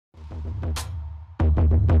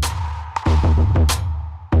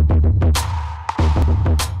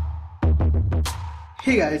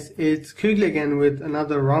Hey guys, it's KitKaWill again with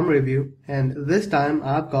another ROM review, and this time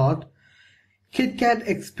I've got KitKat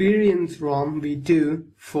Experience ROM V2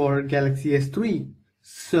 for Galaxy S3.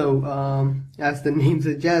 So, as the name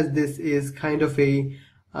suggests, this is kind of a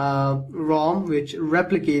ROM which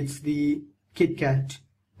replicates the KitKat.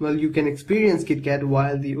 Well, you can experience KitKat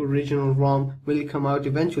while the original ROM will come out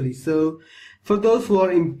eventually. So, for those who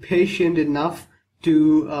are impatient enough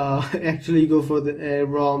to actually go for the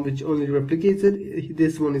ROM which only replicates it,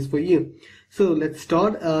 this one is for you. So let's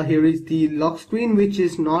start. Here is the lock screen, which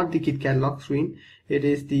is not the KitKat lock screen. It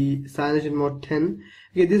is the CyanogenMod 10.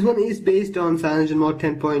 Okay, this one is based on CyanogenMod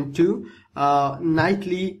 10.2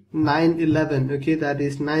 nightly 9/11. Okay, that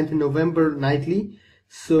is 9th November nightly.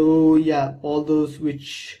 So yeah, all those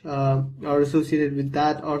which are associated with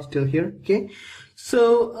that are still here. Okay,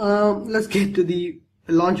 so let's get to the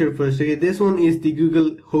launcher first. Okay, this one is the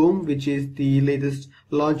Google Home, which is the latest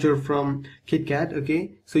launcher from KitKat.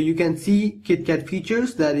 Okay, so you can see KitKat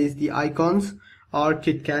features, that is the icons are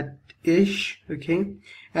KitKat-ish. Okay,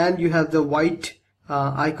 and you have the white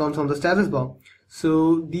icons on the status bar.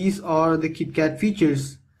 So these are the KitKat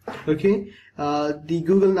features. Okay, the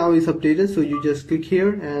Google now is updated, so you just click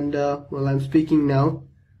here and well, I'm speaking now.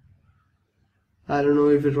 I don't know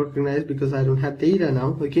if it recognized because I don't have data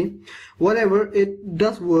now. Okay, whatever, it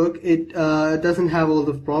does work. It doesn't have all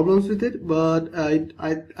the problems with it, but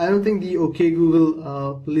I don't think the OK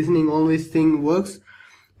Google listening always thing works.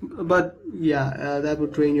 But yeah, that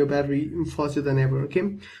would drain your battery faster than ever.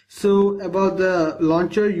 Okay, so about the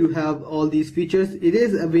launcher, you have all these features. It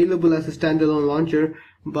is available as a standalone launcher,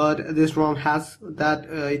 but this ROM has that.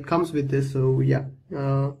 It comes with this. So yeah,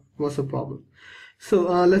 what's the problem? So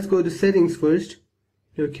let's go to settings first.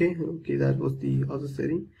 Okay, that was the other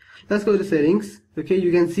setting. Let's go to settings. Okay,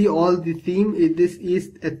 you can see all the theme. This is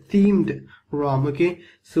a themed ROM. Okay,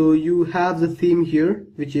 so you have the theme here,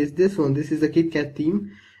 which is this one. This is a KitKat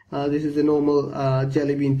theme. This is a normal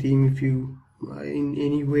jelly bean theme if you in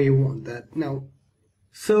any way want that. Now,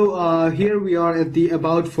 so here we are at the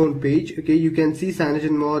about phone page. Okay, you can see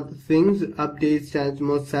CyanogenMod things, updates,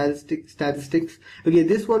 CyanogenMod statistics. Okay,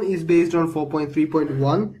 this one is based on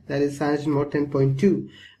 4.3.1, that is CyanogenMod 10.2.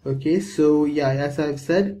 okay, so yeah, as I've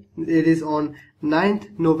said, it is on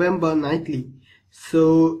 9th November nightly.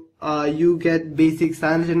 So you get basic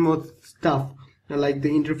CyanogenMod stuff like the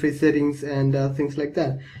interface settings and things like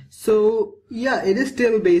that. So yeah, it is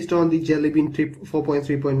still based on the Jelly Bean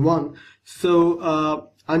 4.3.1. So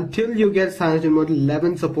until you get CyanogenMod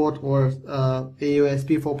 11 support or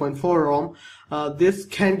AOSP 4.4 ROM, this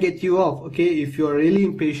can get you off. Okay, if you are really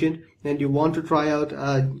impatient and you want to try out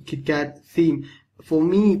a KitKat theme. For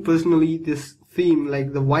me personally, this theme,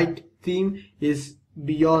 like the white theme, is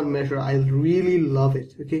beyond measure. I really love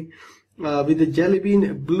it. Okay, with the Jelly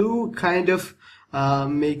Bean, blue kind of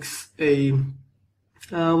makes a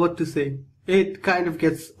what to say, it kind of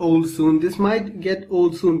gets old soon. This might get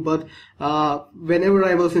old soon, but whenever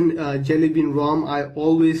I was in Jelly Bean ROM, I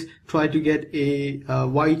always try to get a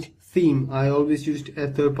white theme. I always used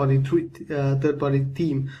a third-party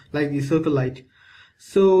theme like the Circle Light.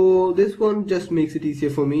 So this one just makes it easier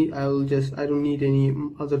for me. I don't need any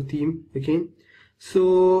other theme. Okay,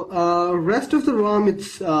 so rest of the ROM,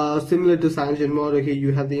 it's similar to CyanogenMod. Okay,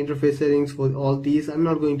 you have the interface settings for all these. I'm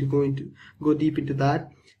not going to go deep into that.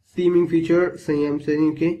 Theming feature, same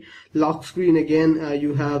setting. Okay, lock screen, again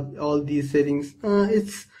you have all these settings.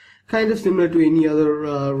 It's kind of similar to any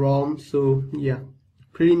other ROM. So yeah,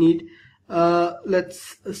 pretty neat.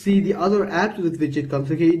 Let's see the other apps with which it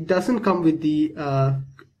comes. Okay, it doesn't come with the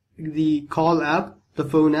call app, the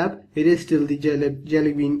phone app. It is still the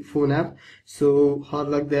Jelly Bean phone app, so hard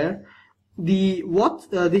luck there. The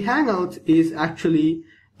Hangouts is actually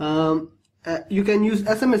you can use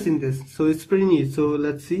SMS in this, so it's pretty neat. So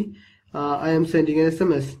let's see, I am sending an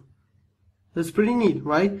SMS. That's pretty neat,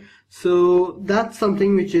 right? So that's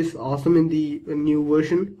something which is awesome in the new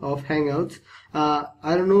version of Hangouts. I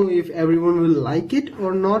don't know if everyone will like it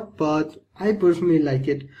or not, but I personally like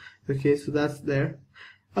it. Okay, so that's there.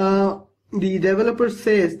 The developer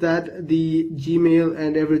says that the Gmail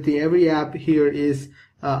and everything, every app here is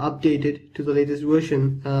updated to the latest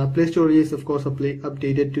version. Play Store is of course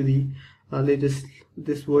updated to the latest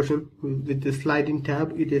this version with the sliding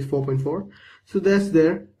tab. It is 4.4. so that's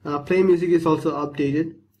there. Play Music is also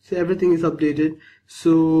updated, so everything is updated.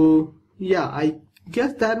 So yeah, I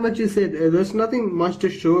guess that much is it. There's nothing much to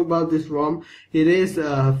show about this ROM. It is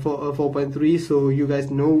 4.3, so you guys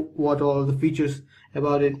know what all the features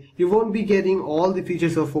about it. You won't be getting all the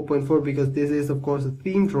features of 4.4 because this is of course a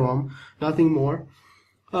themed ROM, nothing more.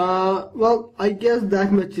 Well, I guess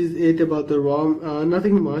that much is it about the ROM.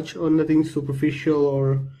 Nothing much or nothing superficial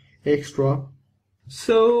or extra.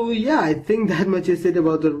 So yeah, I think that much is it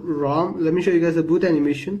about the ROM. Let me show you guys the boot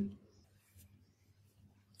animation.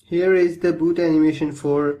 Here is the boot animation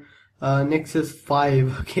for Nexus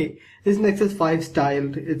 5. Okay, this Nexus 5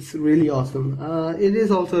 styled. It's really awesome. It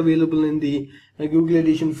is also available in the Google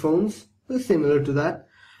Edition phones. It's similar to that,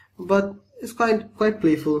 but it's quite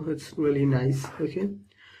playful. It's really nice. Okay,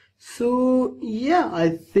 so yeah, I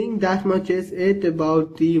think that much is it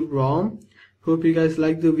about the ROM. Hope you guys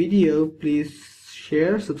like the video. Please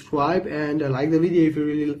share, subscribe, and like the video if you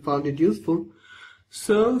really found it useful.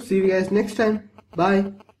 So see you guys next time.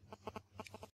 Bye.